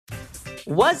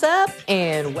What's up,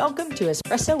 and welcome to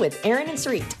Espresso with Aaron and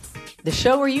Sarit, the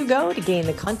show where you go to gain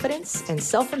the confidence and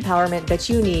self-empowerment that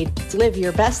you need to live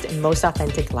your best and most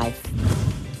authentic life.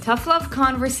 Tough love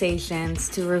conversations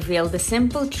to reveal the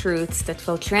simple truths that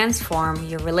will transform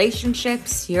your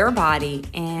relationships, your body,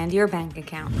 and your bank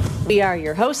account. We are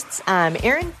your hosts. I'm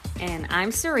Aaron. And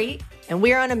I'm Sarit. And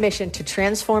we are on a mission to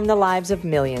transform the lives of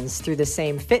millions through the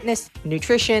same fitness,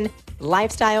 nutrition,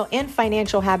 lifestyle, and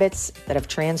financial habits that have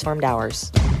transformed ours.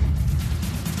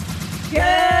 Good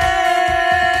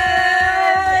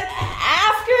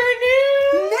afternoon!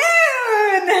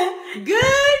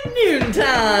 Good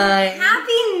noontime!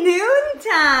 Happy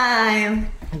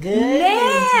noontime! Good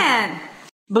Man!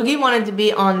 Boogie wanted to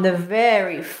be on the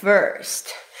very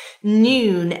first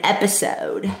noon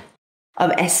episode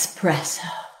of Espresso.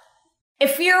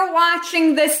 If you're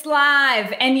watching this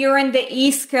live and you're in the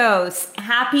East Coast,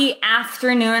 happy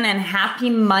afternoon and happy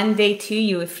Monday to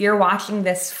you. If you're watching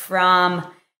this from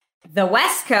the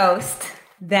West Coast,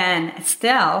 then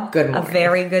still a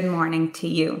very good morning to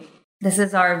you. This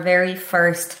is our very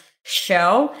first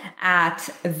show at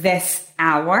this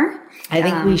hour. I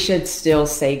think we should still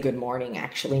say good morning,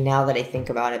 actually, now that I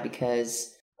think about it,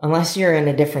 because unless you're in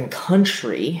a different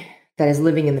country that is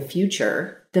living in the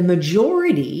future, the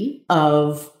majority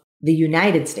of the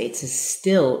United States is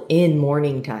still in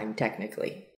morning time,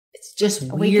 technically. It's just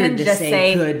weird to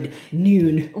say good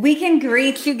noon. We can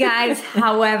greet you guys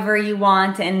however you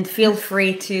want, and feel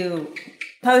free to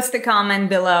post a comment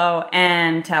below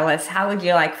and tell us how would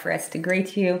you like for us to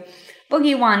greet you.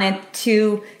 Boogie wanted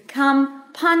to come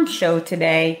poncho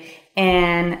today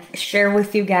and share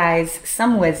with you guys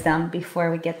some wisdom before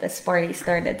we get this party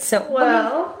started. So,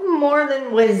 more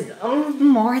than wisdom.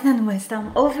 More than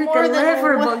wisdom.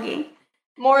 Over-deliver, Boogie.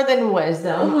 More than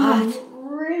wisdom. What? I'm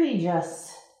really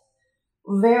just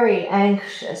very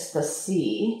anxious to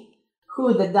see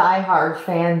who the diehard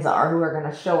fans are who are going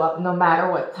to show up no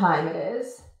matter what time it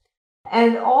is.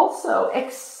 And also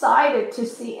excited to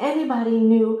see anybody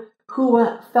new who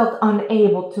felt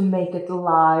unable to make it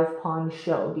live on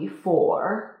show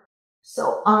before.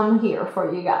 So I'm here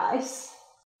for you guys.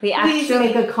 Please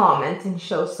make a comment and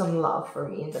show some love for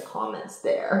me in the comments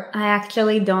there. I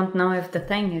actually don't know if the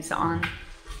thing is on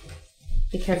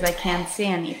because I can't see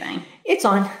anything. It's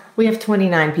on. We have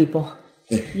 29 people.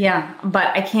 Yeah, but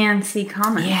I can't see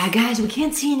comments. Yeah, guys, we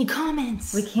can't see any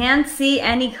comments. We can't see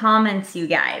any comments, you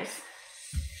guys.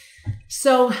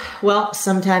 So, well,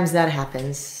 sometimes that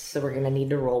happens, so we're going to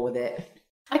need to roll with it.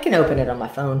 I can open it on my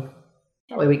phone.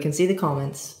 That way we can see the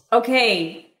comments.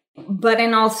 Okay, but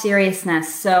in all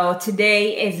seriousness, so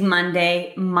today is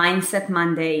Monday, Mindset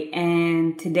Monday,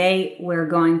 and today we're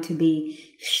going to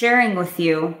be sharing with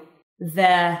you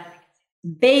the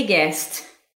biggest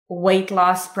weight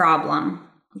loss problem,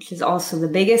 which is also the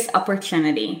biggest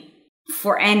opportunity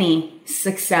for any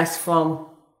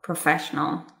successful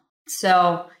professional.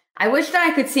 So I wish that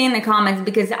I could see in the comments,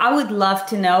 because I would love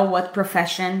to know what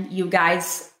profession you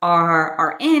guys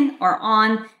are in or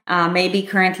on. Maybe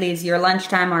currently is your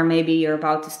lunchtime, or maybe you're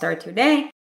about to start your day.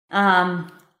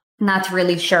 Not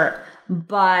really sure.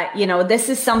 But, this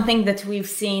is something that we've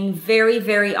seen very,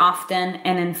 very often.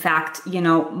 And in fact,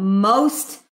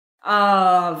 most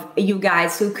of you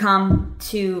guys who come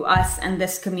to us and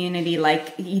this community,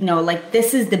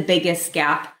 this is the biggest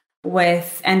gap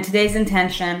with, and today's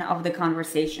intention of the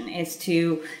conversation is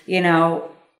to,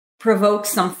 provoke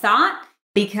some thought,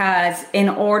 because in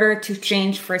order to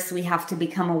change, first we have to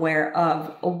become aware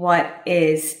of what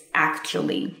is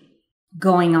actually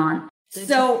going on.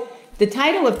 So the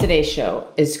title of today's show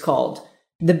is called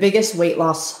The Biggest Weight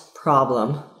Loss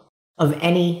Problem of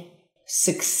Any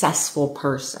Successful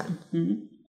Person. Mm-hmm.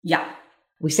 Yeah.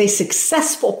 We say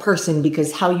successful person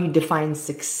because how you define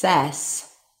success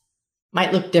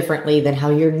might look differently than how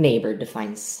your neighbor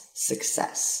defines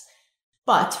success.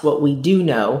 But what we do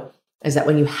know is that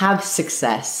when you have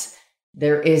success,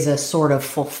 there is a sort of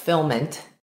fulfillment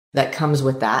that comes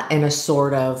with that, and a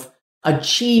sort of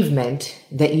achievement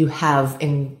that you have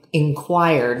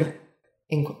acquired.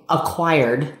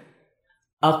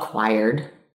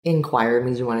 Inquired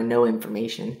means you want to know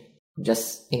information,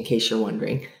 just in case you're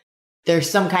wondering. There's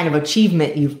some kind of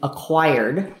achievement you've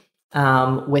acquired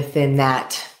within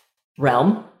that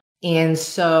realm. And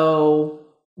so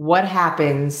what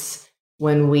happens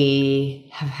when we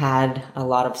have had a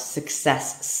lot of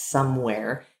success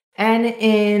somewhere? And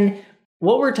in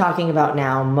what we're talking about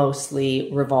now mostly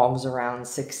revolves around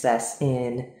success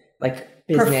in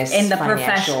business, in the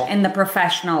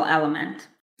professional element.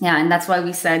 Yeah, and that's why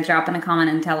we said drop in a comment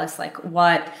and tell us like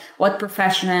what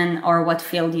profession or what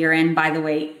field you're in. By the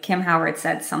way, Kim Howard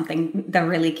said something that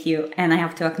really cute, and I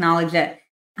have to acknowledge it.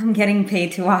 I'm getting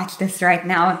paid to watch this right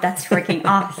now. That's freaking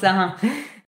awesome.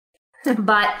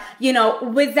 But,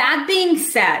 with that being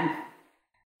said,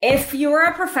 if you're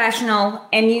a professional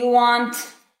and you want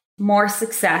more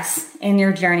success in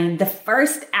your journey, the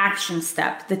first action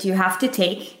step that you have to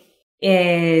take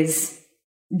is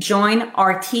join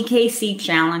our TKC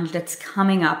challenge that's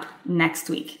coming up next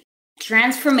week.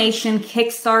 Transformation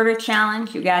Kickstarter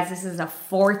Challenge. You guys, this is a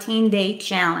 14-day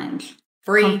challenge.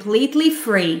 Free. Completely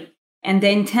free. And the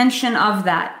intention of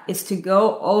that is to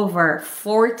go over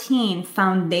 14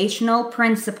 foundational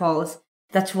principles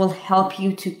that will help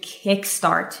you to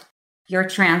kickstart your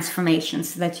transformation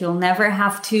so that you'll never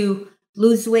have to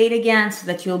lose weight again, so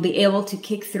that you'll be able to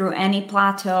kick through any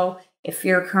plateau if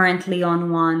you're currently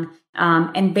on one,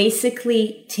 and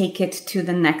basically take it to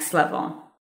the next level.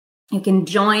 You can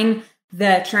join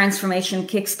the Transformation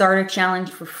Kickstarter Challenge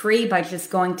for free by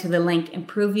just going to the link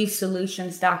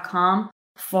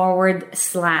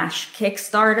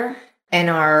improveyousolutions.com/Kickstarter. And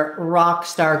our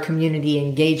Rockstar Community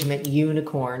Engagement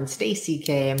Unicorn, Stacy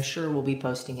K, I'm sure we'll be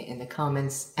posting it in the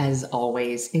comments as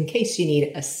always, in case you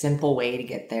need a simple way to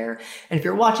get there. And if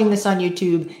you're watching this on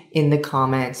YouTube, in the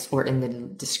comments or in the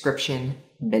description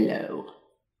below.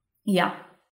 Yeah.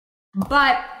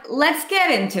 But let's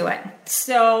get into it.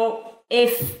 So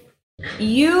if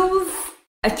you've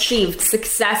achieved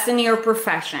success in your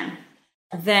profession,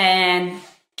 then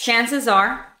chances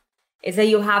are is that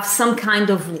you have some kind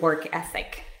of work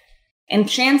ethic. And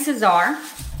chances are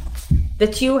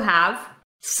that you have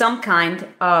some kind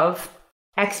of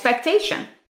expectation.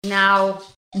 Now,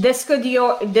 this could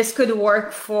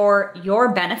work for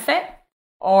your benefit,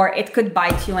 or it could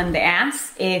bite you in the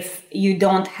ass if you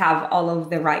don't have all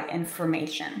of the right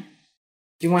information.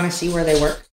 Do you want to see where they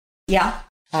work? Yeah.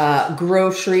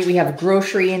 Grocery. We have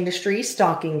grocery industry,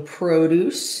 stocking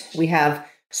produce. We have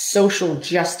social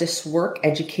justice work,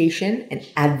 education, and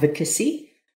advocacy.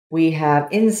 We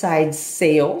have inside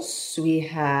sales. We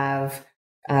have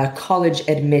college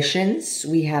admissions.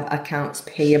 We have accounts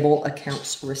payable,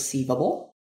 accounts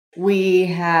receivable. We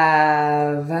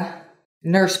have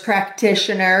nurse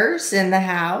practitioners in the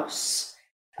house.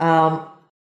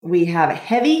 We have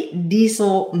heavy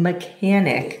diesel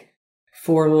mechanic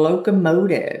for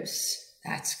locomotives.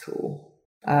 That's cool.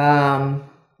 We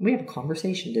have a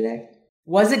conversation today.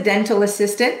 Was a dental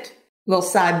assistant, little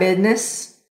side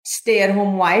business,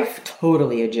 stay-at-home wife,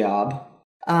 totally a job.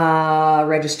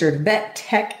 Registered vet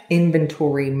tech,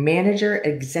 inventory manager,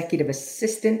 executive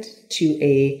assistant to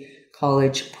a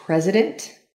college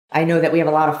president. I know that we have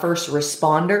a lot of first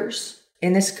responders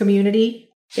in this community.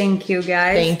 Thank you,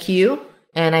 guys. Thank you.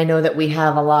 And I know that we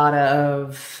have a lot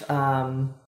of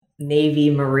Navy,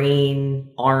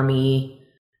 Marine, Army.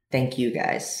 Thank you,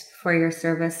 guys. For your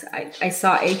service. I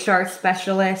saw HR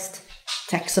specialist,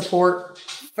 tech support,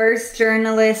 first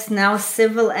journalist, now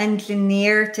civil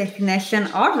engineer,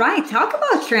 technician. All right, talk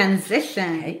about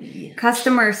transition. Hey.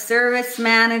 Customer service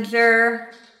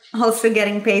manager, also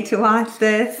getting paid to watch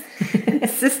this.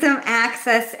 System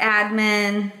access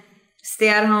admin,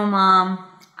 stay-at-home mom,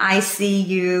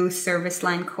 ICU, service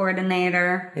line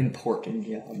coordinator. Important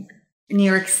job. New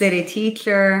York City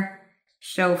teacher,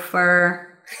 chauffeur.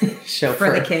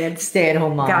 For the kids.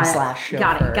 Stay-at-home mom / chauffeur.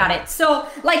 Got it. So,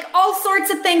 like, all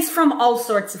sorts of things from all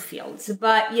sorts of fields.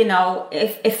 But,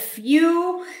 if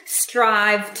you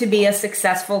strive to be a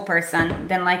successful person,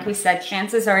 then like we said,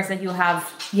 chances are that you have,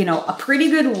 a pretty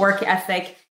good work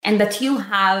ethic and that you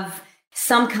have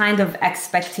some kind of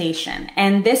expectation.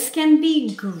 And this can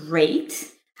be great.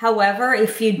 However,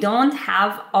 if you don't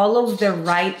have all of the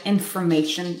right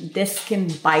information, this can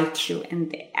bite you in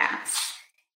the ass.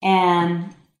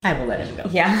 And I will let him go.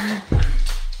 Yeah.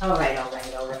 All right.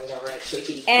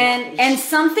 And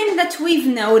something that we've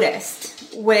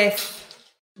noticed with,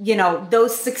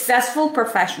 those successful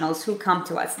professionals who come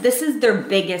to us, this is their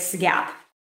biggest gap.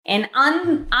 And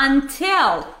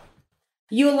until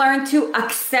you learn to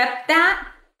accept that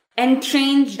and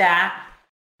change that,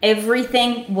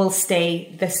 everything will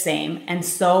stay the same. And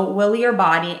so will your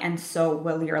body, and so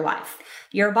will your life.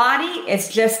 Your body is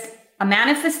just a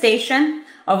manifestation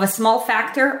of a small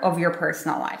factor of your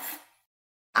personal life.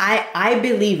 I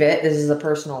believe it. This is a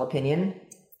personal opinion,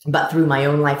 but through my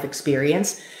own life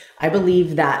experience, I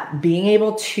believe that being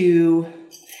able to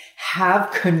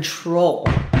have control.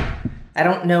 I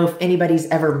don't know if anybody's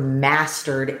ever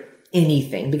mastered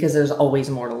anything because there's always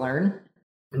more to learn.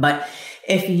 But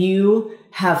if you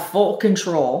have full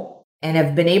control and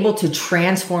have been able to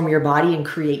transform your body and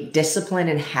create discipline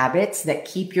and habits that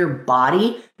keep your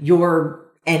body, your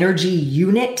energy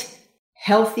unit,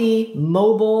 healthy,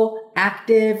 mobile,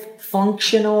 active,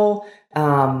 functional,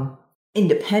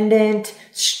 independent,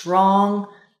 strong.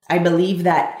 I believe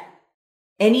that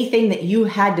anything that you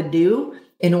had to do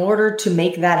in order to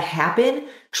make that happen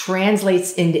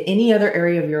translates into any other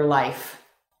area of your life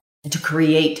to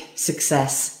create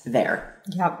success there.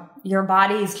 Yep. Your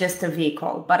body is just a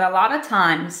vehicle. But a lot of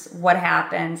times what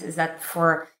happens is that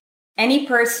for any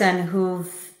person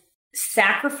who've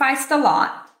sacrificed a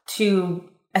lot to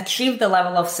achieve the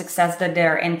level of success that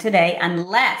they're in today,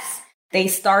 unless they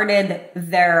started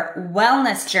their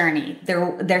wellness journey,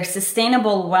 their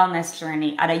sustainable wellness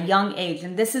journey at a young age.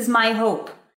 And this is my hope,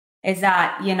 is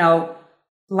that,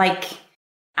 like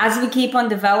as we keep on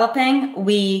developing,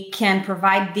 we can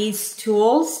provide these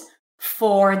tools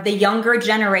for the younger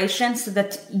generation so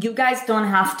that you guys don't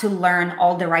have to learn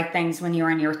all the right things when you're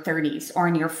in your 30s or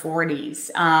in your 40s,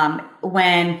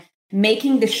 when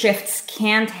making the shifts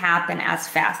can't happen as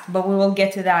fast. But we will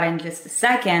get to that in just a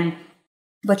second.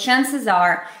 But chances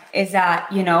are is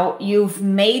that, you've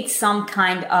made some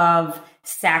kind of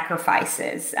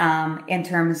sacrifices in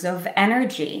terms of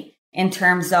energy, in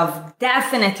terms of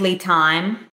definitely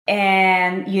time,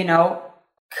 and,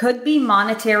 could be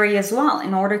monetary as well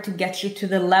in order to get you to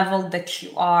the level that you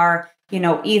are,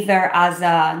 either as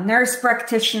a nurse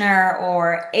practitioner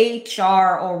or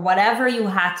HR or whatever you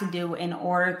had to do in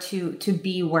order to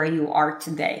be where you are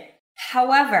today.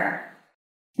 However,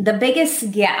 the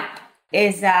biggest gap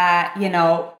is that,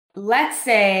 let's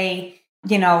say,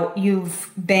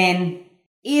 you've been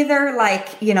either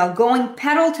going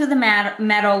pedal to the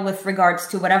metal with regards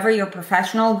to whatever your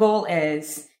professional goal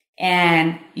is,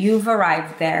 and you've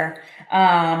arrived there,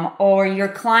 or you're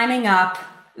climbing up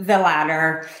the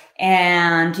ladder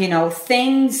and,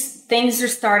 things are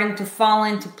starting to fall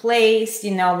into place,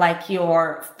 like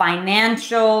your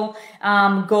financial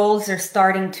goals are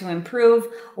starting to improve.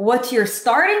 What you're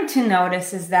starting to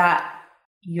notice is that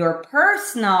your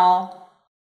personal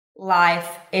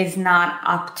life is not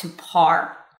up to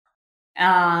par.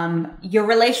 Your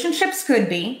relationships could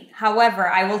be. However,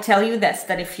 I will tell you this,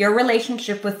 that if your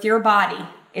relationship with your body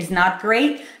is not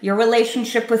great, your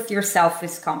relationship with yourself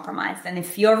is compromised. And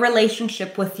if your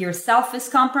relationship with yourself is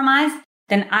compromised,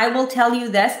 then I will tell you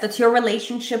this, that your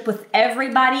relationship with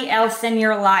everybody else in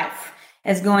your life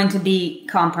is going to be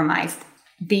compromised.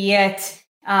 Be it,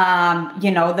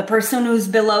 the person who's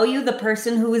below you, the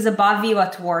person who is above you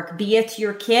at work, be it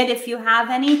your kid if you have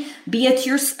any, be it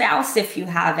your spouse if you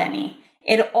have any.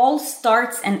 It all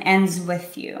starts and ends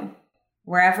with you.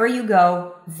 Wherever you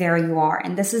go, there you are.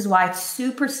 And this is why it's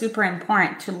super, super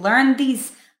important to learn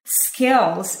these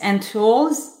skills and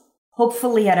tools,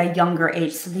 hopefully at a younger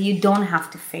age, so that you don't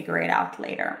have to figure it out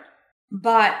later.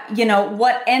 But,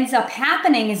 what ends up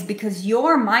happening is because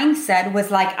your mindset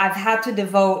was like, I've had to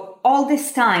devote all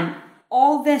this time,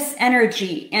 all this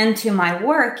energy into my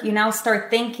work, you now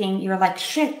start thinking, you're like,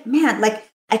 shit, man,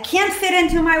 I can't fit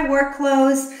into my work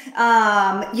clothes.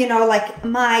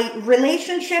 My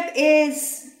relationship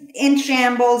is in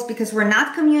shambles because we're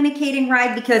not communicating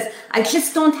right, because I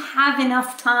just don't have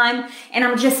enough time. And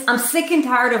I'm sick and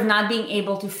tired of not being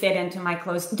able to fit into my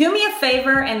clothes. Do me a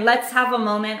favor and let's have a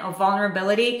moment of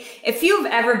vulnerability. If you've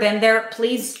ever been there,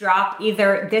 please drop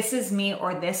either this is me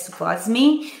or this was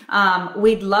me.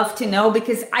 We'd love to know,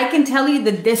 because I can tell you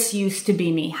that this used to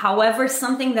be me. However,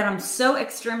 something that I'm so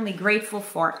extremely grateful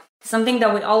for, something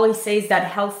that we always say is that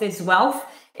health is wealth,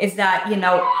 is that,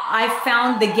 I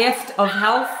found the gift of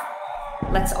health.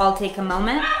 Let's all take a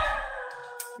moment.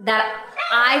 That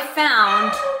I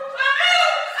found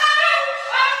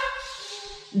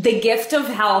the gift of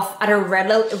health at a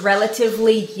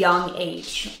relatively young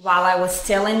age, while I was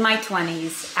still in my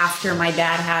 20s after my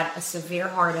dad had a severe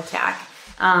heart attack,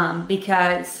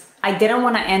 because I didn't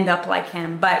want to end up like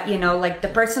him. But,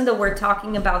 the person that we're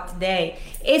talking about today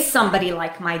is somebody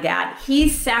like my dad. He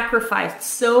sacrificed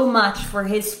so much for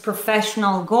his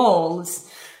professional goals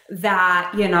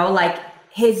that,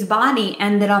 his body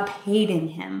ended up hating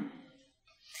him.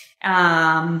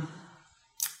 And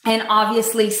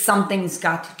obviously something's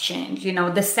got to change.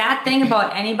 The sad thing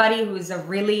about anybody who's a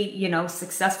really,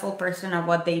 successful person at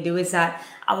what they do is that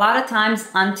a lot of times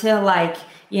until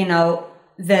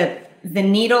the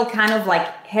needle kind of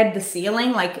hit the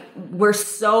ceiling, we're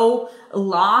so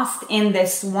lost in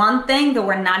this one thing that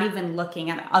we're not even looking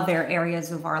at other areas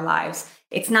of our lives.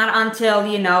 It's not until,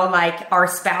 our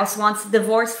spouse wants a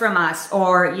divorce from us,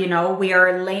 or, we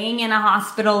are laying in a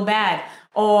hospital bed,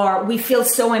 or we feel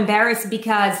so embarrassed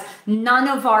because none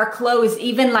of our clothes,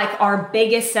 even like our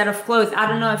biggest set of clothes. I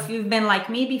don't know if you've been like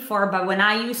me before, but when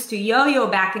I used to yo-yo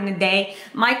back in the day,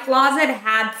 my closet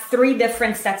had 3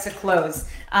 different sets of clothes,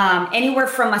 anywhere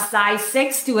from a size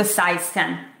 6 to a size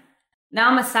 10. Now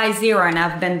I'm a size 0 and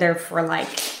I've been there for like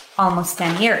almost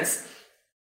 10 years.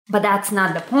 But that's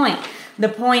not the point. The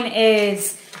point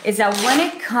is that when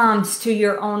it comes to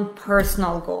your own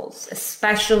personal goals,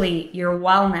 especially your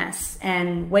wellness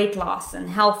and weight loss and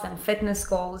health and fitness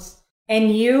goals,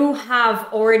 and you have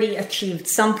already achieved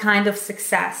some kind of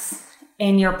success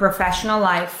in your professional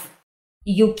life,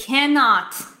 you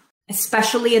cannot,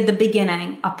 especially at the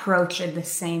beginning, approach it the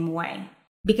same way.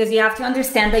 Because you have to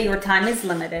understand that your time is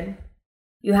limited.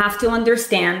 You have to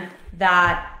understand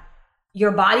that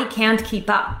your body can't keep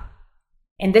up.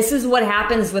 And this is what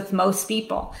happens with most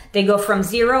people. They go from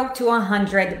 0 to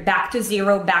 100, back to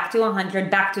 0, back to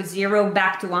 100, back to 0,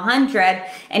 back to 100.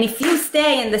 And if you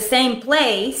stay in the same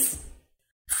place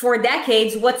for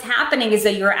decades, what's happening is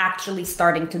that you're actually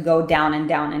starting to go down and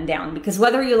down and down. Because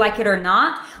whether you like it or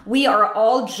not, we are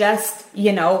all just,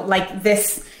 like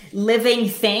this living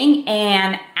thing.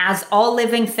 And as all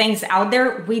living things out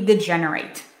there, we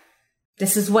degenerate.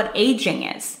 This is what aging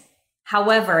is.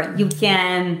 However, you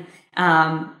can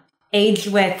age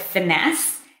with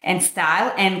finesse and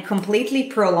style and completely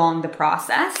prolong the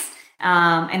process.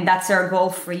 And that's our goal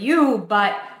for you.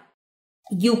 But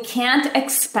you can't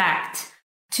expect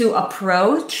to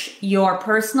approach your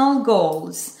personal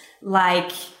goals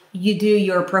like you do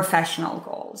your professional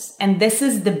goals. And this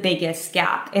is the biggest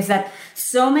gap, is that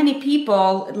so many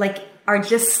people are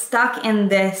just stuck in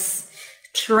this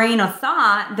train of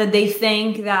thought that they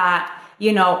think that,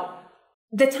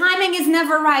 the timing is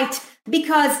never right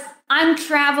because I'm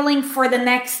traveling for the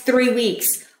next 3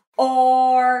 weeks,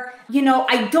 or,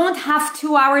 I don't have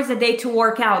 2 hours a day to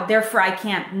work out, therefore I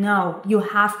can't. No, you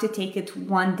have to take it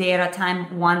one day at a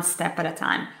time, one step at a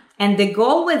time. And the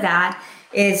goal with that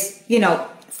is,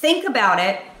 think about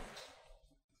it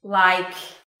like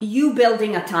you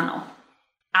building a tunnel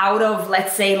out of,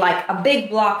 let's say, like a big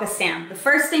block of sand. The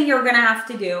first thing you're going to have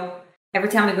to do, every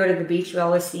time we go to the beach, we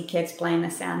always see kids playing in the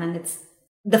sand, and it's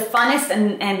the funnest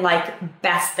and like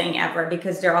best thing ever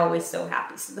because they're always so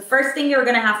happy. So the first thing you're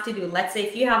going to have to do, let's say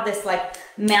if you have this like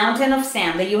mountain of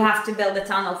sand that you have to build a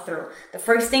tunnel through, the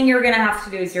first thing you're going to have to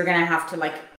do is you're going to have to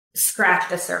like scratch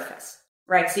the surface,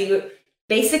 right? So you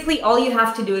basically, all you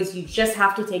have to do is you just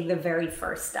have to take the very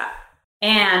first step.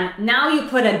 And now you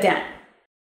put a dent.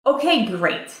 Okay,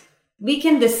 great. We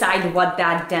can decide what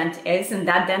that dent is, and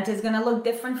that dent is going to look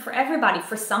different for everybody.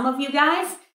 For some of you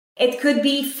guys, it could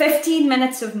be 15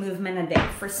 minutes of movement a day.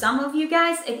 For some of you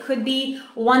guys, it could be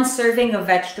 1 serving of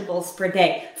vegetables per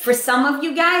day. For some of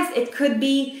you guys, it could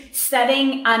be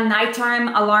setting a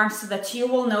nighttime alarm so that you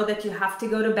will know that you have to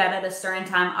go to bed at a certain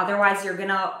time. Otherwise, you're going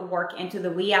to work into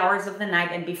the wee hours of the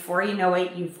night. And before you know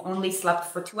it, you've only slept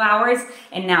for 2 hours.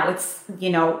 And now it's,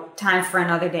 time for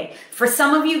another day. For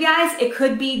some of you guys, it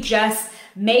could be just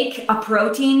make a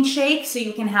protein shake so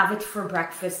you can have it for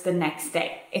breakfast the next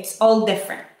day. It's all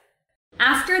different.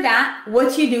 After that,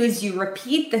 what you do is you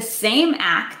repeat the same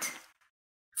act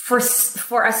for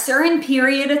a certain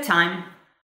period of time,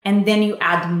 and then you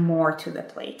add more to the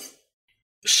plate.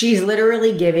 She's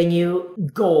literally giving you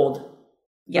gold.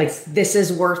 Yes. Like, this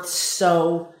is worth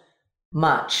so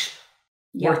much.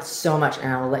 Yeah. Worth so much.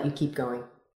 And I will let you keep going.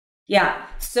 Yeah.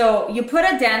 So you put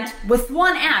a dent with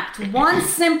one act, one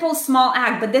simple, small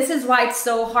act. But this is why it's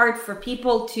so hard for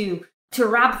people to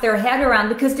wrap their head around,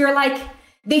 because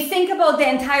they think about the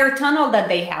entire tunnel that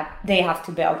they have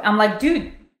to build. I'm like,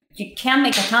 dude, you can't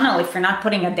make a tunnel if you're not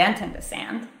putting a dent in the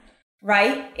sand,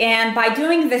 right? And by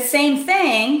doing the same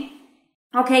thing,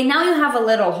 okay, now you have a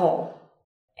little hole.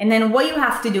 And then what you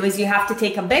have to do is you have to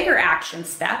take a bigger action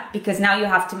step, because now you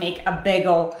have to make a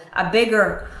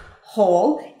bigger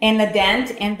hole in the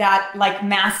dent in that like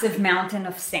massive mountain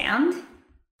of sand.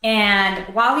 And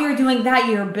while you're doing that,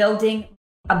 you're building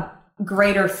a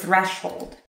greater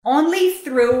threshold. Only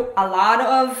through a lot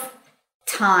of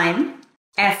time,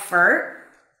 effort,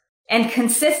 and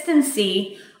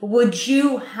consistency would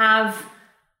you have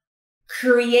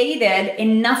created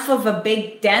enough of a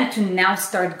big dent to now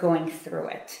start going through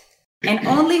it. And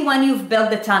only when you've built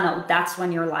the tunnel, that's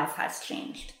when your life has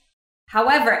changed.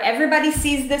 However, everybody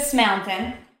sees this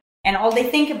mountain and all they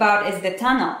think about is the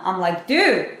tunnel. I'm like,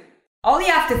 dude, all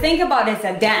you have to think about is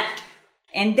a dent.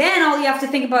 And then all you have to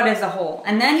think about is a hole.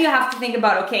 And then you have to think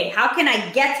about, okay, how can I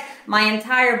get my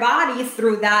entire body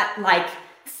through that like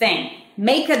thing?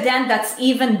 Make a dent that's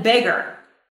even bigger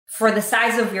for the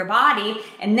size of your body.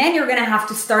 And then you're going to have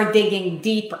to start digging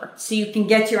deeper so you can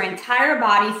get your entire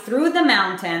body through the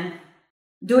mountain,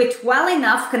 do it well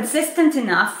enough, consistent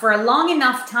enough for a long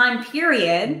enough time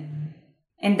period.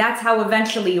 And that's how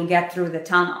eventually you get through the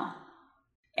tunnel.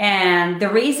 And the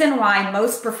reason why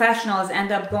most professionals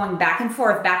end up going back and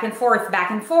forth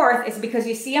is because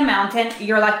you see a mountain,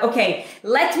 you're like, okay,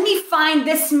 let me find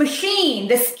this machine,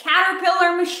 this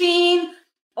Caterpillar machine,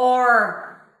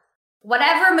 or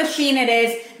whatever machine it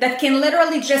is that can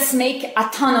literally just make a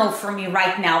tunnel for me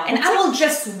right now. And I will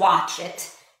just watch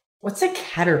it. What's a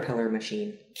Caterpillar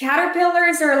machine?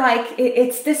 Caterpillars are like,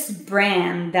 it's this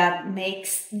brand that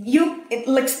makes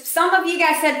like some of you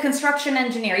guys said construction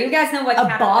engineer. You guys know what a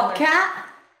Bobcat?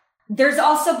 There's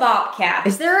also Bobcat.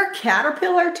 Is there a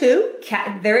Caterpillar too?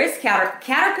 There is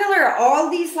Caterpillar. All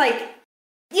these like,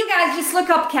 you guys just look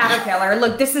up Caterpillar.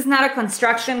 Look, this is not a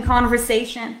construction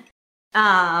conversation.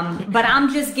 But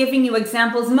I'm just giving you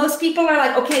examples. Most people are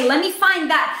like, okay, let me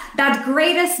find that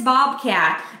greatest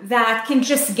Bobcat that can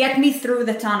just get me through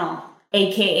the tunnel,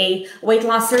 aka weight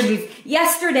loss surgeries.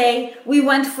 Yesterday, we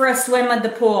went for a swim at the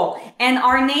pool, and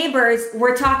our neighbors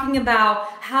were talking about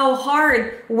how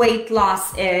hard weight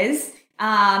loss is,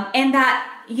 and that,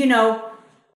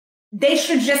 they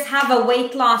should just have a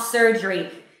weight loss surgery.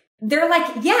 They're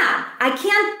like, yeah, I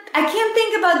can't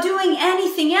think about doing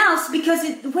anything else because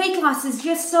weight loss is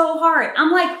just so hard.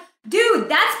 I'm like, dude,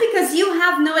 that's because you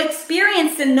have no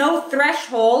experience and no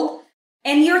threshold,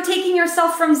 and you're taking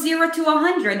yourself from 0 to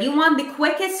 100. You want the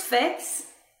quickest fix?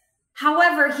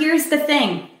 However, here's the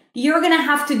thing. You're going to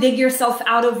have to dig yourself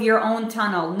out of your own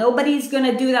tunnel. Nobody's going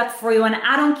to do that for you. And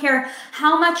I don't care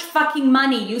how much fucking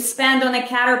money you spend on a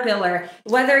Caterpillar,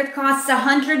 whether it costs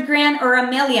 $100,000 or $1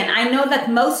 million. I know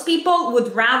that most people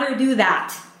would rather do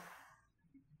that.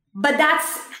 But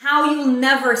that's how you'll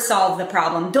never solve the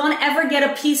problem. Don't ever get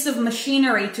a piece of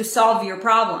machinery to solve your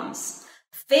problems.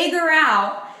 Figure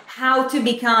out how to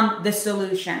become the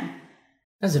solution.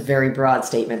 That's a very broad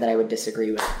statement that I would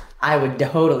disagree with. I would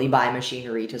totally buy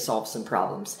machinery to solve some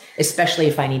problems, especially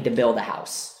if I need to build a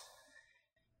house.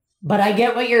 But I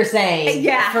get what you're saying.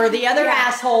 Yeah. For the other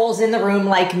assholes in the room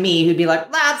like me who'd be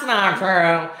like, that's not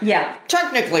true. Yeah.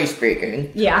 Technically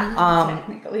speaking. Yeah.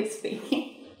 Technically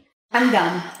speaking. I'm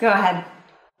done. Go ahead.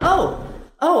 Oh,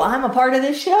 I'm a part of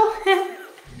this show?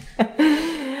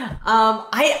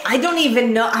 I don't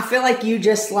even know. I feel like you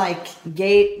just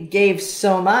gave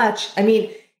so much. I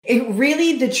mean, it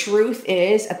really, the truth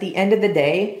is, at the end of the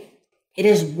day, it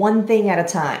is one thing at a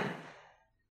time.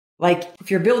 Like,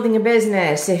 if you're building a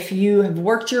business, if you have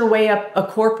worked your way up a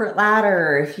corporate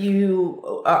ladder, if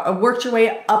you worked your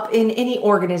way up in any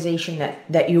organization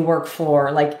that you work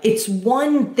for, like, it's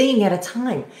one thing at a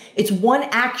time. It's one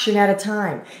action at a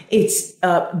time. It's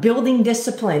building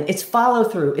discipline. It's follow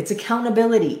through. It's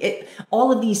accountability.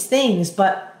 All of these things,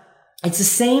 but it's the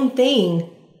same thing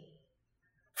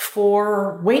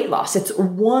for weight loss. It's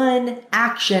one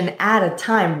action at a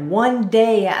time, one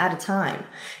day at a time.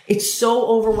 It's so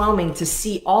overwhelming to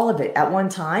see all of it at one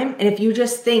time. And if you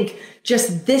just think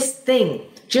just this thing,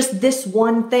 just this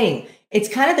one thing, it's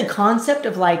kind of the concept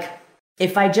of like,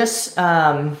 if I just,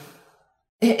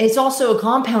 it's also a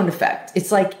compound effect.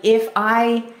 It's like if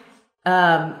my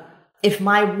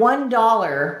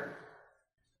 $1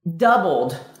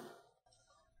 doubled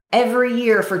every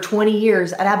year for 20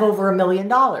 years, I'd have over $1 million. I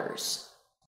know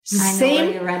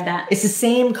where you read that. It's the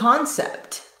same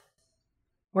concept.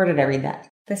 Where did I read that?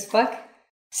 This book?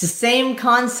 It's the same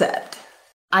concept.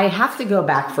 I have to go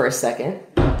back for a second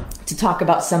to talk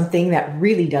about something that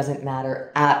really doesn't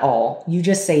matter at all. You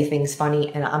just say things funny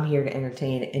and I'm here to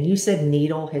entertain. And you said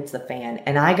needle hits the fan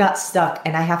and I got stuck,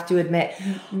 and I have to admit,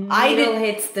 Needle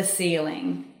hits the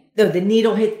ceiling. No, the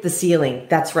needle hit the ceiling.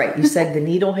 That's right. You said the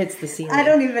needle hits the ceiling. I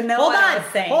don't even know what I was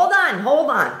saying. Hold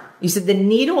on. You said the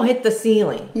needle hit the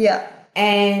ceiling. Yeah.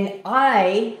 And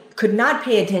I could not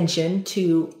pay attention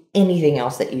to anything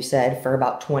else that you said for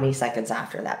about 20 seconds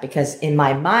after that, because in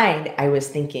my mind, I was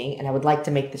thinking, and I would like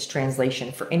to make this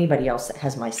translation for anybody else that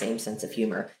has my same sense of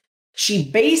humor.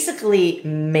 She basically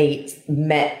married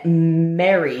when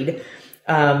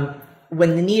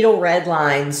the needle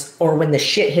redlines or when the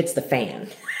shit hits the fan.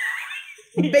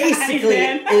 Basically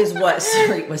is what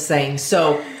Sari was saying.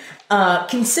 So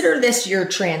consider this your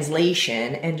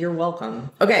translation, and you're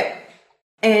welcome. Okay.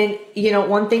 And,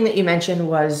 one thing that you mentioned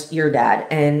was your dad.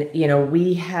 And,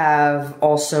 we have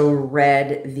also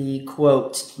read the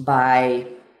quote by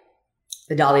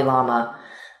the Dalai Lama,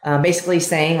 basically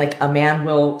saying like a man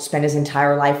will spend his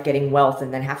entire life getting wealth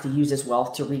and then have to use his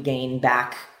wealth to regain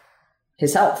back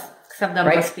his health. Except that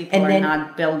most people are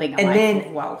not building a life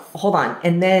of wealth. Hold on.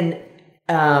 And then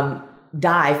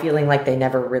die feeling like they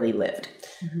never really lived.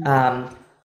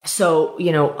 So,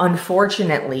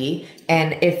 unfortunately,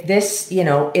 and if this,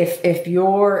 if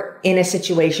you're in a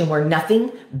situation where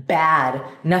nothing bad,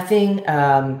 nothing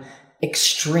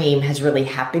extreme has really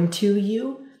happened to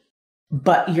you,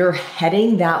 but you're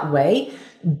heading that way,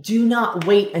 do not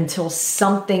wait until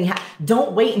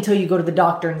don't wait until you go to the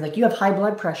doctor and like, you have high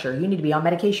blood pressure. You need to be on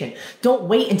medication. Don't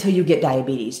wait until you get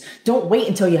diabetes. Don't wait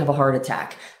until you have a heart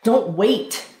attack. Don't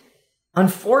wait.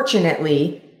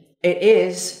 Unfortunately, it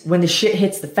is when the shit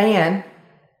hits the fan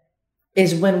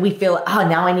is when we feel,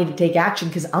 now I need to take action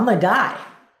because I'm going to die.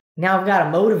 Now I've got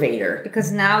a motivator.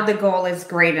 Because now the goal is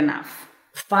great enough.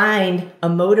 Find a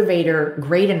motivator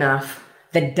great enough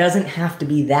that doesn't have to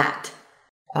be that.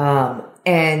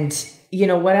 And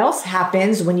what else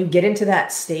happens when you get into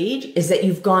that stage is that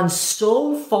you've gone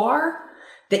so far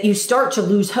that you start to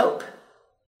lose hope.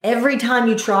 Every time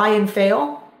you try and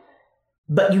fail,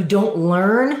 but you don't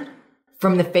learn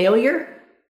from the failure,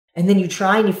 and then you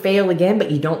try and you fail again,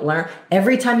 but you don't learn.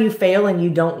 Every time you fail and you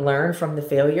don't learn from the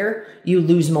failure, you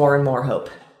lose more and more hope.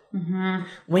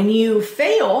 When you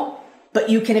fail, but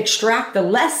you can extract the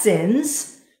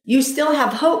lessons, you still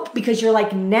have hope because you're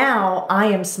like, now I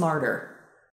am smarter.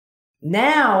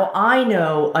 Now I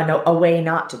know a way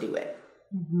not to do it.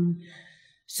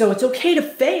 So it's okay to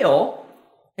fail.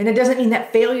 And it doesn't mean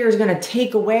that failure is going to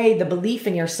take away the belief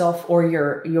in yourself or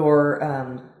your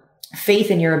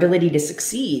faith in your ability to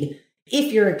succeed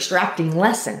if you're extracting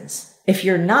lessons. If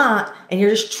you're not, and you're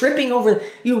just tripping over,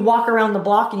 you walk around the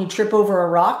block and you trip over a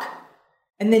rock,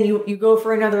 and then you go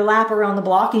for another lap around the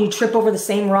block and you trip over the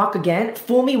same rock again.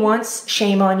 Fool me once,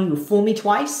 shame on you. Fool me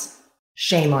twice,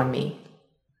 shame on me.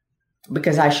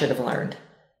 Because I should have learned.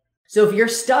 So if you're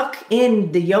stuck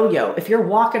in the yo-yo, if you're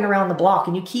walking around the block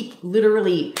and you keep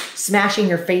literally smashing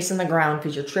your face on the ground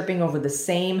because you're tripping over the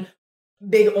same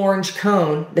big orange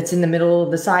cone that's in the middle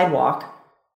of the sidewalk,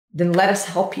 then let us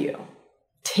help you.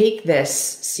 Take this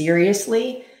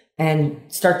seriously and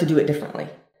start to do it differently.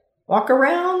 Walk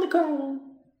around the cone.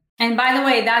 And by the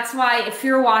way, that's why if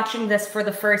you're watching this for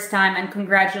the first time, and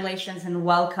congratulations and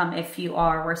welcome if you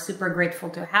are, we're super grateful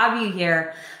to have you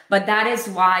here. But that is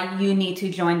why you need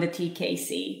to join the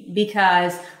TKC,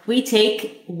 because we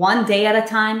take one day at a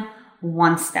time,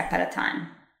 one step at a time.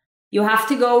 You have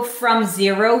to go from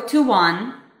 0 to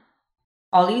 1.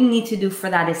 All you need to do for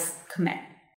that is commit.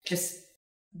 Just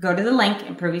go to the link,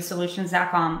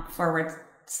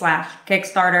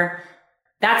 improvesolutions.com/Kickstarter.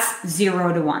 That's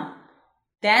 0 to 1.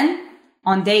 Then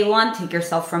on day 1, take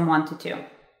yourself from 1 to 2.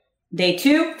 Day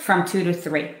 2, from 2 to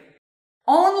 3.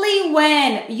 Only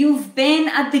when you've been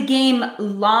at the game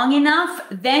long enough,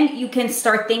 then you can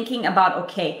start thinking about,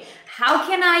 okay, how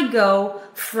can I go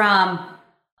from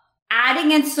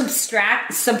adding and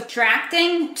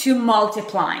subtracting to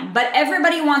multiplying? But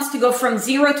everybody wants to go from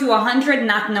 0 to 100,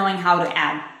 not knowing how to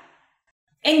add.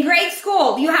 In grade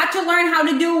school, you had to learn how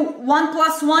to do 1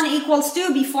 + 1 =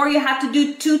 2 before you had to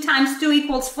do 2 ×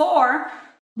 2 = 4.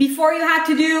 Before you had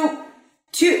to do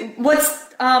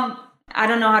I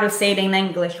don't know how to say it in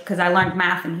English because I learned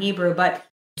math in Hebrew, but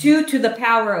 2 to the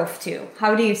power of 2.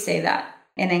 How do you say that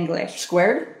in English?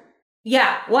 Squared?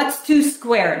 Yeah. What's 2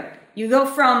 squared? You go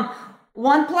from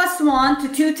 1 + 1 to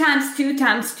 2 × 2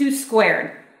 × 2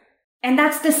 squared. And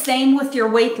that's the same with your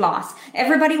weight loss.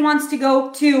 Everybody wants to go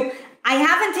to, I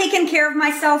haven't taken care of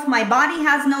myself, my body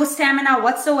has no stamina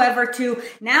whatsoever, to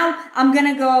now I'm going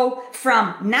to go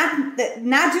from not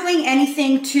doing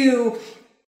anything to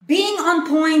being on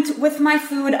point with my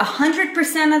food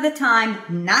 100% of the time,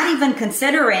 not even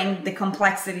considering the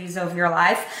complexities of your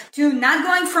life, to not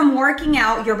going from working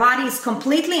out, your body is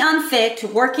completely unfit, to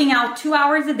working out 2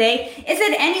 hours a day. Is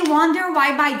it any wonder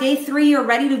why by day 3 you're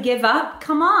ready to give up?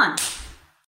 Come on.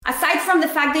 Aside from the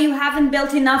fact that you haven't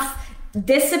built enough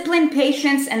discipline,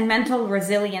 patience, and mental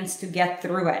resilience to get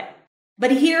through it.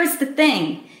 But here's the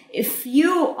thing. If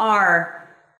you are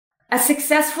a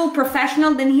successful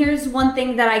professional, then here's one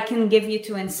thing that I can give you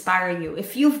to inspire you.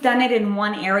 If you've done it in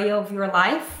one area of your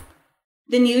life,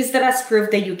 then use that as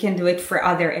proof that you can do it for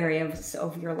other areas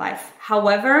of your life.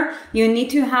 However, you need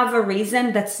to have a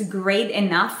reason that's great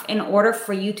enough in order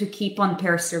for you to keep on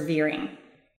persevering.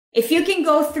 If you can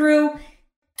go through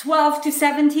 12 to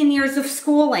 17 years of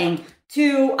schooling,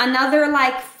 to another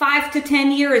 5 to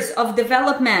 10 years of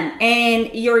development in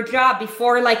your job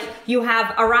before you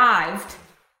have arrived,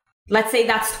 let's say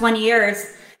that's 20 years,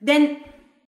 then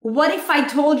what if I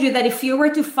told you that if you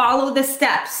were to follow the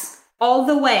steps all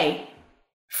the way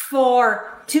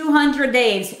for 200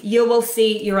 days, you will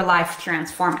see your life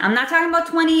transform? I'm not talking about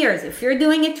 20 years. If you're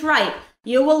doing it right,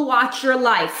 you will watch your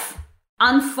life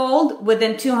unfold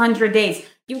within 200 days.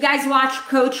 You guys watched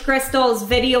Coach Crystal's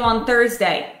video on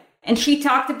Thursday, and she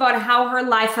talked about how her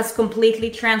life has completely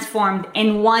transformed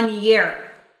in 1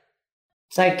 year.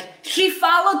 It's like, she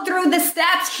followed through the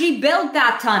steps. She built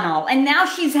that tunnel, and now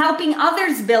she's helping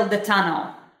others build the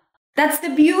tunnel. That's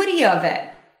the beauty of it.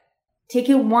 Take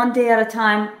it one day at a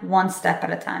time, one step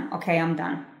at a time. Okay, I'm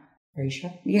done. Are you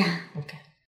sure? Yeah. Okay.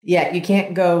 Yeah, you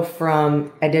can't go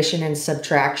from addition and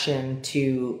subtraction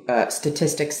to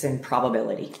statistics and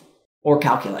probability or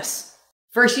calculus.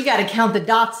 First, you got to count the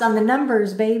dots on the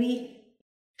numbers, baby.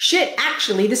 Shit,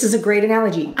 actually, this is a great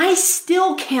analogy. I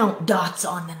still count dots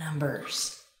on the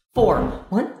numbers. 4.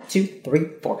 1, 2, 3,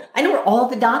 4. I know where all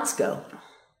the dots go.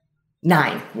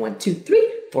 9. 1, 2,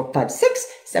 3, 4, 5, 6,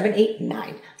 7, 8,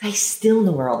 9. I still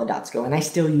know where all the dots go, and I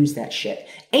still use that shit.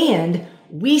 And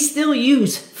we still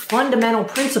use fundamental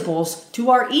principles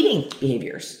to our eating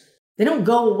behaviors. They don't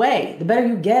go away. The better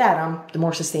you get at them, the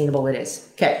more sustainable it is.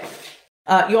 Okay.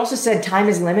 You also said time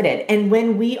is limited. And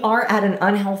when we are at an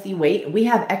unhealthy weight, we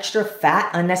have extra fat,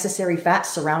 unnecessary fat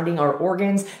surrounding our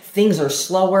organs. Things are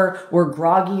slower. We're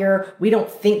groggier. We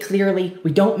don't think clearly.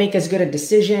 We don't make as good of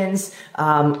decisions.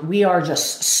 We are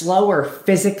just slower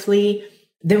physically.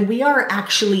 Then we are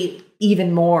actually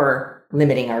even more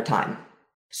limiting our time.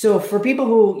 So for people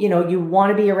who, you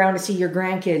want to be around to see your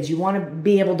grandkids, you want to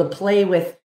be able to play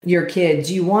with your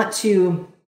kids, you want to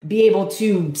be able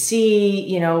to see,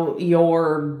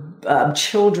 your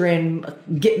children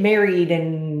get married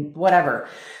and whatever.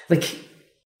 Like,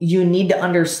 you need to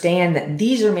understand that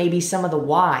these are maybe some of the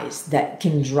whys that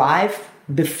can drive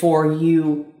before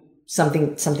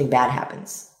something bad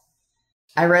happens.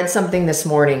 I read something this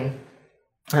morning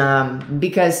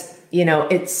because,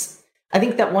 I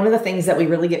think that one of the things that we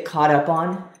really get caught up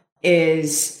on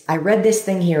is I read this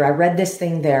thing here, I read this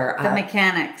thing there. The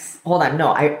mechanics. Hold on.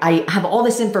 No, I have all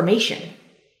this information.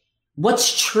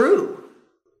 What's true?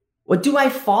 What do I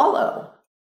follow?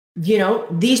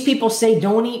 These people say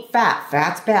don't eat fat.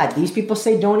 Fat's bad. These people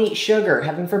say don't eat sugar.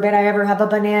 Heaven forbid I ever have a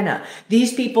banana.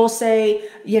 These people say,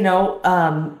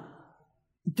 don't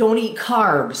eat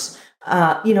carbs.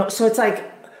 So it's like,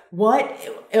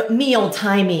 what meal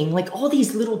timing, like all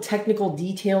these little technical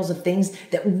details of things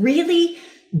that really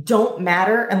don't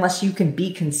matter unless you can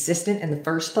be consistent in the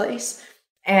first place.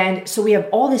 And so we have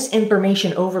all this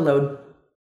information overload.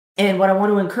 And what I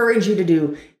want to encourage you to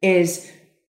do is,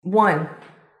 1,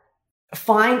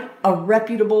 find a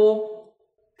reputable,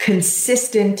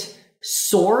 consistent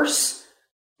source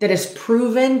that is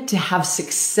proven to have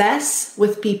success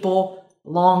with people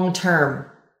long term,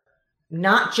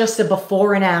 not just a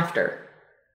before and after.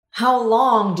 How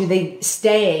long do they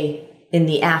stay in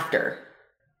the after?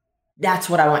 That's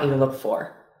what I want you to look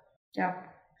for. Yeah.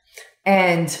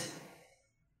 And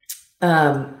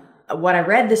what I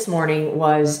read this morning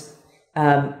was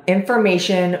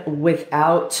information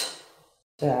without,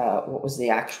 what was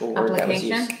the actual word that was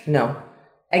used? No,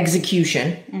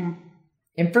 execution.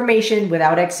 Information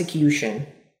without execution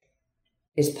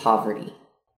is poverty.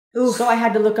 Oof. So I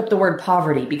had to look up the word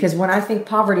poverty, because when I think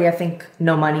poverty, I think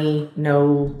no money,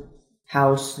 no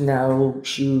house, no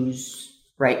shoes,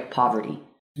 right? Poverty.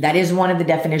 That is one of the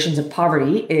definitions of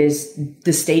poverty, is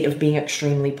the state of being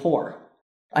extremely poor.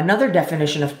 Another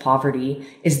definition of poverty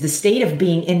is the state of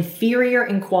being inferior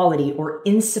in quality or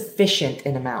insufficient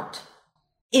in amount.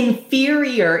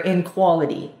 Inferior in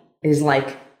quality is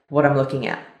like what I'm looking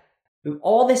at.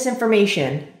 All this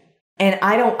information, and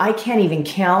I can't even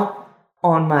count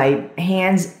on my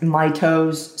hands, my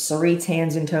toes, Sarit's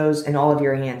hands and toes, and all of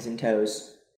your hands and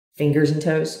toes, fingers and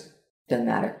toes, doesn't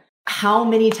matter. How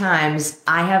many times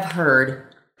I have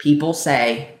heard people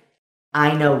say,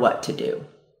 I know what to do.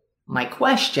 My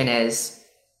question is,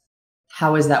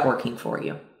 how is that working for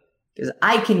you? Because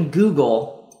I can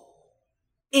Google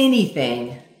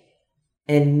anything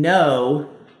and know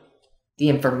the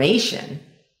information.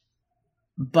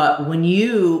 But when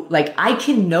I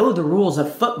can know the rules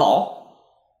of football,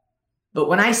 but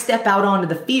when I step out onto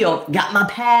the field, got my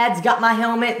pads, got my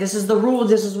helmet, this is the rules,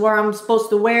 this is where I'm supposed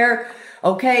to wear.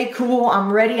 Okay, cool,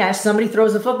 I'm ready. Somebody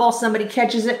throws the football, somebody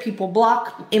catches it, people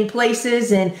block in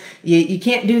places, and you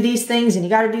can't do these things, and you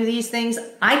got to do these things.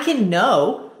 I can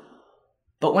know,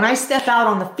 but when I step out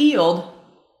on the field,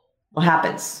 what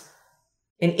happens?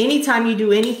 And anytime you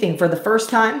do anything for the first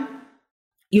time,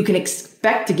 you can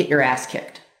expect to get your ass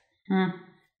kicked.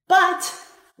 But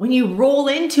when you roll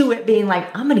into it being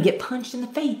like, I'm going to get punched in the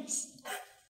face,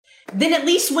 then at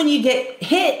least when you get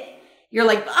hit, you're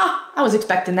like, I was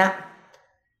expecting that.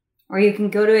 Or you can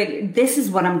go to it, this is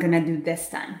what I'm going to do this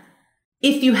time.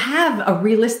 If you have a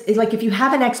realistic, if you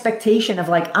have an expectation of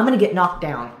I'm going to get knocked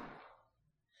down,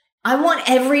 I want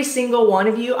every single one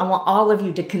of you, I want all of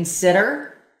you to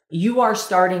consider you are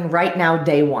starting right now,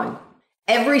 day one.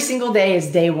 Every single day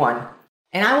is day one.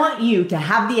 And I want you to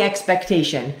have the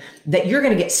expectation that you're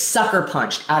going to get sucker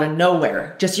punched out of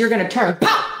nowhere. Just you're going to turn,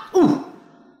 pow, ooh.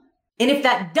 And if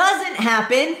that doesn't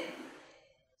happen,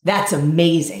 that's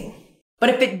amazing. But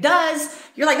if it does,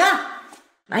 you're like,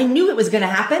 I knew it was going to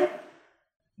happen.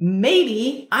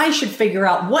 Maybe I should figure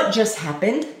out what just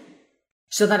happened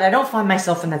so that I don't find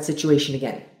myself in that situation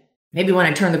again. Maybe when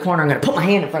I turn the corner, I'm going to put my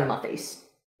hand in front of my face.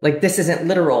 Like, this isn't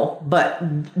literal, but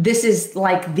this is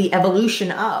like the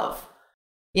evolution of,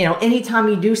 anytime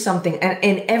you do something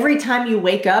and every time you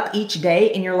wake up each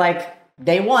day and you're like,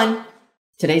 day one,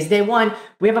 today's day one,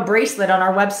 we have a bracelet on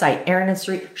our website,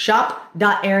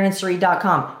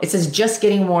 shop.erinandceree.com. It says just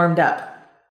getting warmed up.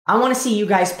 I want to see you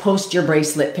guys post your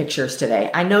bracelet pictures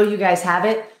today. I know you guys have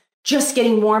it. Just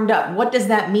getting warmed up. What does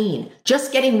that mean?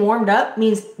 Just getting warmed up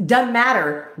means doesn't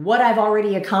matter what I've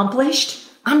already accomplished.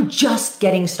 I'm just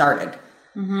getting started.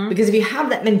 Mm-hmm. Because if you have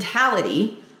that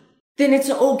mentality, then it's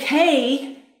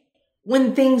okay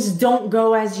when things don't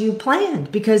go as you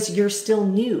planned because you're still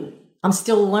new. I'm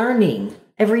still learning.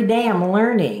 Every day I'm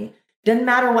learning. Doesn't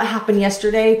matter what happened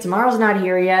yesterday. Tomorrow's not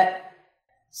here yet.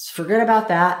 Just forget about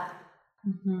that.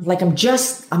 Mm-hmm. Like I'm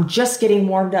just getting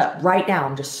warmed up right now.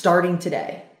 I'm just starting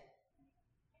today.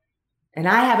 And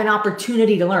I have an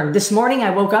opportunity to learn. This morning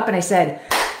I woke up and I said,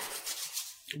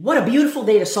 what a beautiful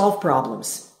day to solve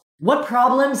problems. What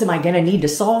problems am I going to need to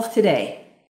solve today?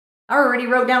 I already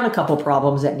wrote down a couple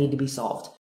problems that need to be solved.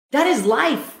 That is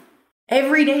life.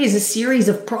 Every day is a series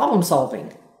of problem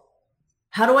solving.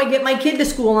 How do I get my kid to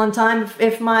school on time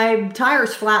if my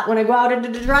tire's flat when I go out into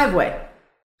the driveway?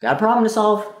 Got a problem to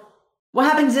solve. What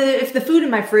happens if the food in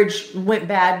my fridge went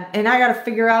bad and I got to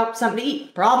figure out something to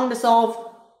eat? Problem to solve.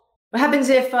 What happens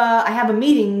if I have a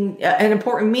meeting, an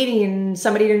important meeting, and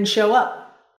somebody didn't show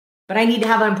up, but I need to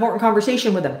have an important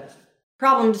conversation with them?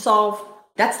 Problem to solve.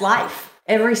 That's life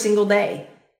every single day.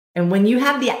 And when you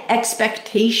have the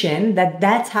expectation that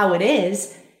that's how it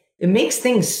is, it makes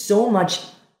things so much,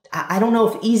 I don't know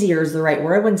if easier is the right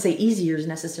word. I wouldn't say easier is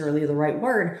necessarily the right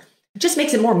word. It just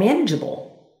makes it more manageable.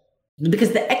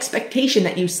 Because the expectation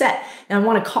that you set, and I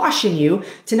want to caution you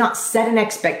to not set an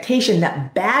expectation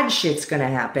that bad shit's going to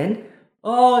happen.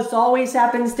 Oh, it always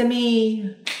happens to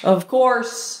me. Of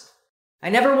course. I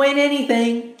never win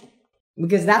anything.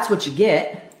 Because that's what you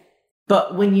get.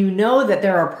 But when you know that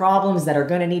there are problems that are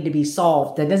going to need to be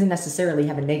solved, that doesn't necessarily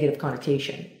have a negative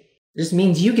connotation. It just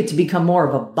means you get to become more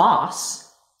of a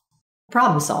boss.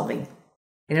 Problem solving.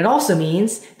 And it also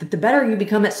means that the better you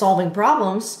become at solving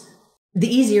problems, the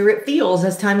easier it feels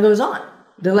as time goes on.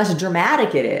 The less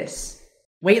dramatic it is.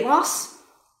 Weight loss,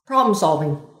 problem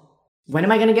solving. When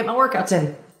am I going to get my workouts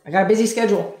in? I got a busy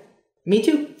schedule. Me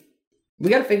too. We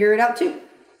got to figure it out too.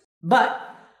 But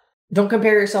don't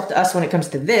compare yourself to us when it comes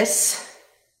to this,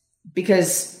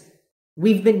 because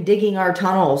we've been digging our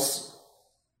tunnels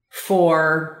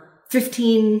for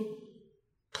 15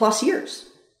 plus years.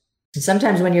 And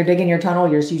sometimes when you're digging your tunnel,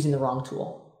 you're just using the wrong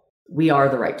tool. We are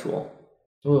the right tool.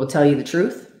 We will tell you the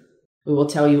truth. We will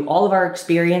tell you all of our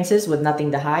experiences with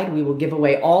nothing to hide. We will give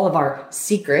away all of our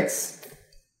secrets.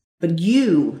 But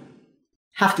you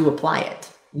have to apply it.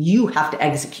 You have to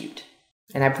execute.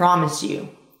 And I promise you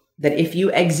that if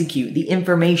you execute the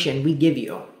information we give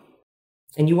you,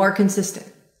 and you are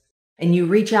consistent, and you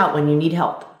reach out when you need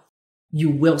help, you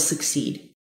will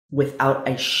succeed without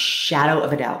a shadow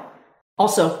of a doubt.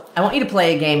 Also, I want you to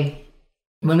play a game.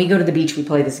 When we go to the beach, we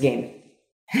play this game.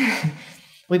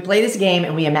 We play this game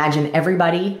and we imagine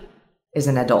everybody is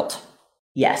an adult.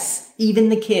 Yes, even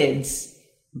the kids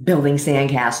building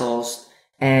sandcastles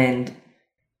and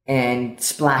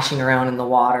splashing around in the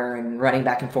water and running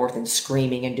back and forth and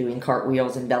screaming and doing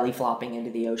cartwheels and belly flopping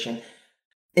into the ocean.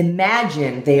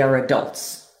 Imagine they are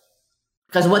adults.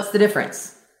 Because what's the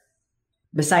difference?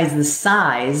 Besides the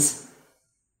size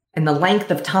and the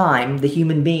length of time the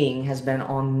human being has been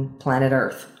on planet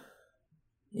Earth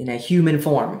in a human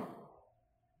form.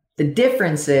 The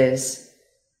difference is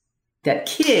that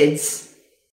kids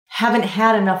haven't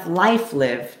had enough life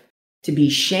lived to be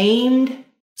shamed,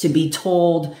 to be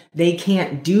told they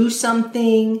can't do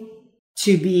something,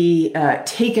 to be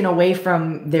taken away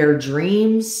from their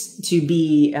dreams, to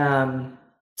be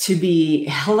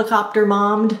helicopter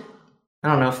mommed. I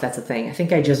don't know if that's a thing. I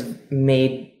think I just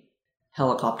made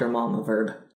helicopter mom a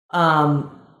verb.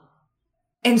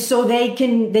 And so they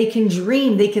can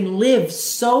dream, they can live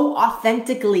so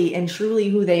authentically and truly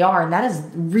who they are. And that is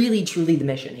really, truly the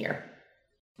mission here.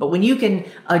 But when you can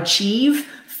achieve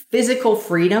physical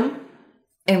freedom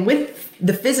And with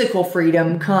the physical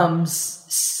freedom comes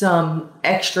some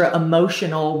extra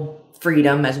emotional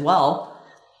freedom as well.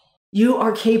 You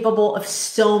are capable of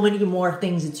so many more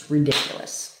things. It's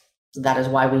ridiculous. So that is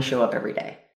why we show up every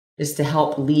day, is to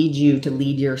help lead you to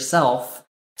lead yourself,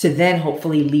 to then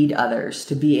hopefully lead others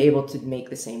to be able to make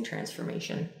the same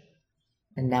transformation.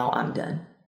 And now I'm done.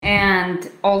 And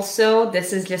also,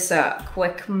 this is just a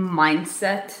quick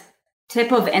mindset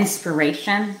tip of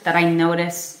inspiration that I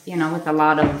notice, with a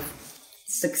lot of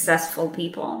successful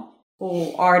people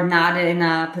who are not in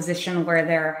a position where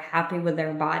they're happy with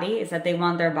their body, is that they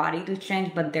want their body to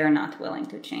change, but they're not willing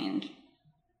to change.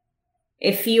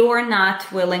 If you are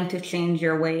not willing to change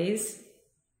your ways,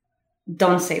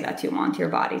 don't say that you want your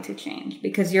body to change,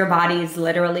 because your body is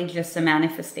literally just a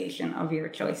manifestation of your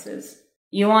choices.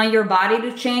 You want your body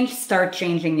to change, start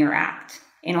changing your act.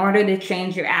 In order to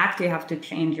change your act, you have to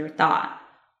change your thought.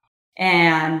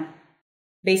 And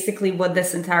basically what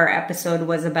this entire episode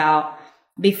was about,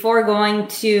 before going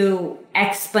to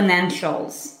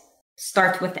exponentials,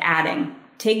 start with adding.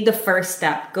 Take the first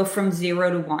step. Go from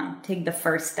 0 to 1. Take the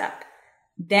first step.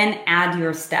 Then add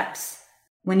your steps.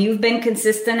 When you've been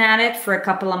consistent at it for a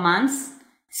couple of months,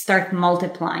 start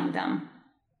multiplying them.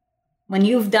 When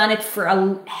you've done it for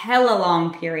a hella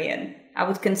long period, I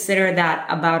would consider that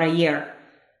about a year,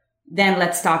 then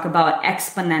let's talk about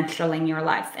exponential in your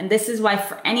life. And this is why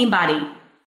for anybody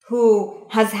who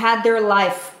has had their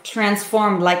life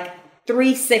transformed like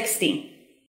 360,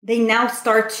 they now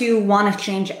start to want to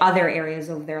change other areas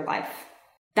of their life.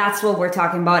 That's what we're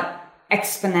talking about,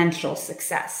 exponential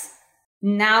success.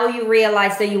 Now you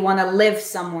realize that you want to live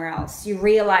somewhere else. You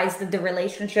realize that the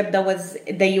relationship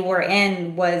that you were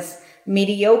in was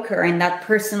mediocre and that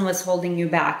person was holding you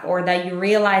back, or that you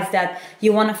realize that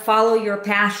you want to follow your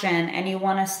passion and you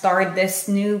want to start this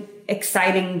new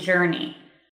exciting journey.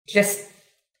 Just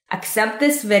accept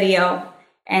this video,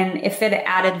 and if it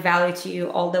added value to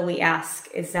you, all that we ask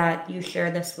is that you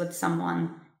share this with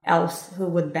someone else who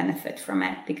would benefit from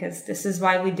it, because this is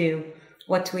why we do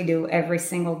what we do every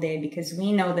single day, because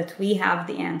we know that we have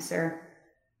the answer.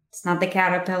 It's not the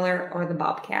caterpillar or the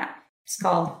bobcat. It's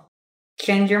called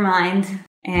change your mind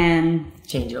and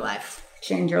change your life.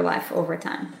 Change your life over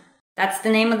time. That's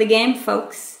the name of the game,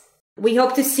 folks. We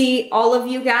hope to see all of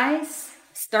you guys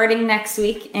starting next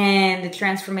week in the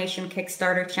Transformation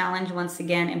Kickstarter Challenge. Once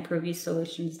again,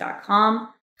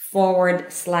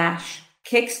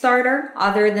 improveyousolutions.com/Kickstarter.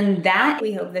 Other than that,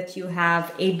 we hope that you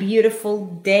have a beautiful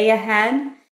day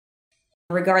ahead,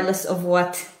 regardless of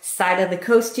what side of the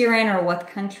coast you're in or what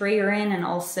country you're in, and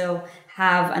also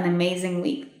have an amazing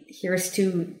week. Here's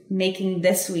to making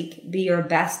this week be your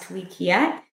best week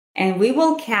yet. And we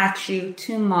will catch you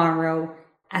tomorrow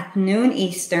at noon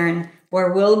Eastern,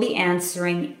 where we'll be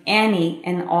answering any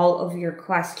and all of your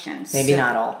questions. Maybe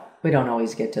not all. We don't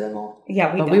always get to them all.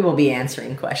 Yeah, we will be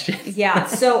answering questions. Yeah.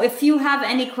 So if you have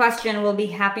any question, we'll be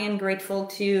happy and grateful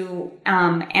to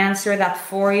answer that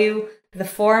for you. The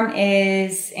form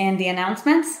is in the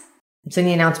announcements. It's in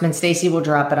the announcements. Stacy will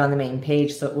drop it on the main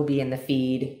page, so it will be in the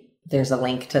feed. There's a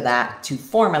link to that to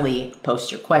formally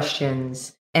post your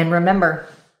questions. And remember,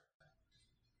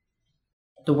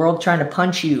 the world trying to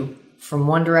punch you from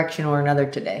one direction or another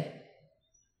today.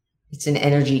 It's an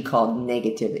energy called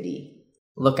negativity.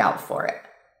 Look out for it.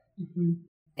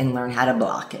 And learn how to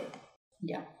block it.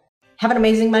 Yeah. Have an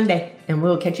amazing Monday, and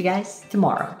we'll catch you guys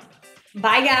tomorrow.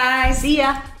 Bye, guys. See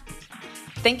ya.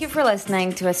 Thank you for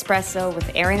listening to Espresso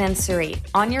with Erin and Sarit.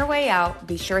 On your way out,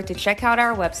 be sure to check out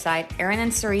our website,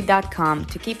 erinandsarit.com,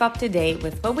 to keep up to date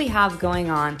with what we have going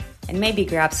on and maybe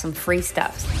grab some free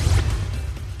stuff.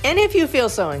 And if you feel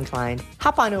so inclined,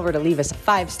 hop on over to leave us a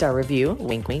 5-star review,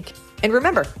 wink, wink. And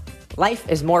remember, life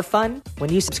is more fun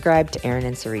when you subscribe to Erin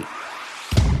and Sarit.